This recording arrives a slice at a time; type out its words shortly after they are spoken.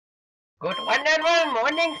Good wonderful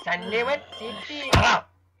morning, Sunnywood City.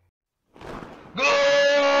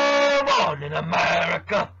 Good morning,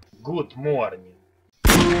 America. Good morning.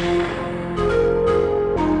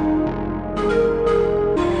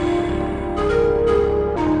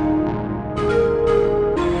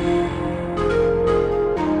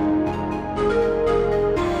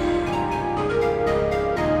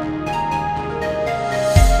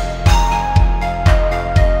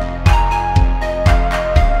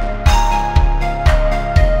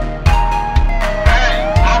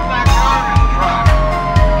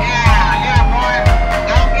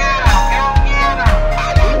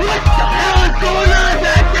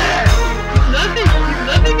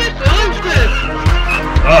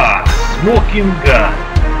 Smoking gun.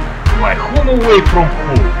 My home away from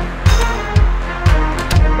home.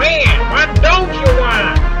 Man, what don't you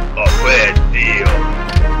want? A bad deal.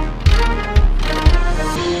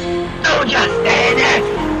 Don't just stay there.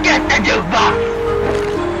 Get the jukebox.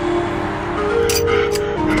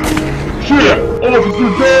 Shit! Officer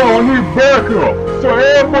down, I need backup! It's an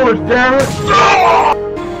ambush, damn it!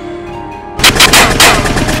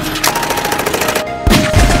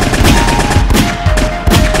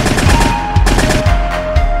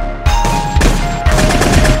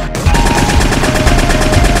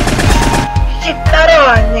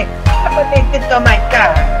 Citarone! Potete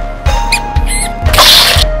tomare.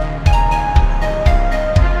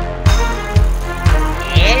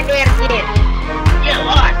 Energy. You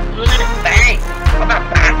lost. Lose the bank. Come on,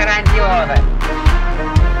 pass it on you over.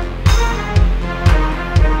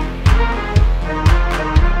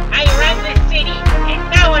 I run the city, and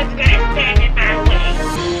no one's gonna stand in my way.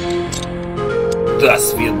 До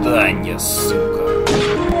свидания, сука.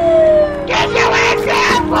 Get your ass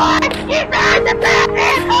out, boy. He's behind the back,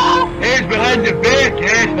 asshole. He's behind the bench,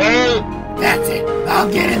 asshole! That's it. I'll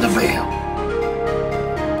get in the veil.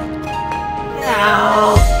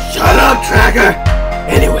 No. Shut up, Tracker!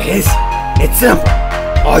 Anyways, it's simple.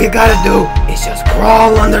 All you gotta do is just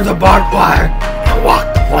crawl under the barbed wire and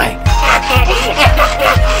walk the plank.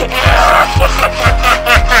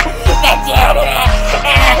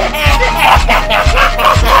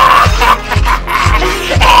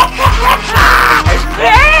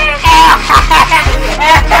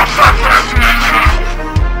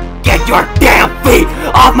 Get your damn feet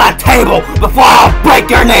off my table before I'll break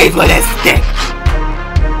your knees with this stick!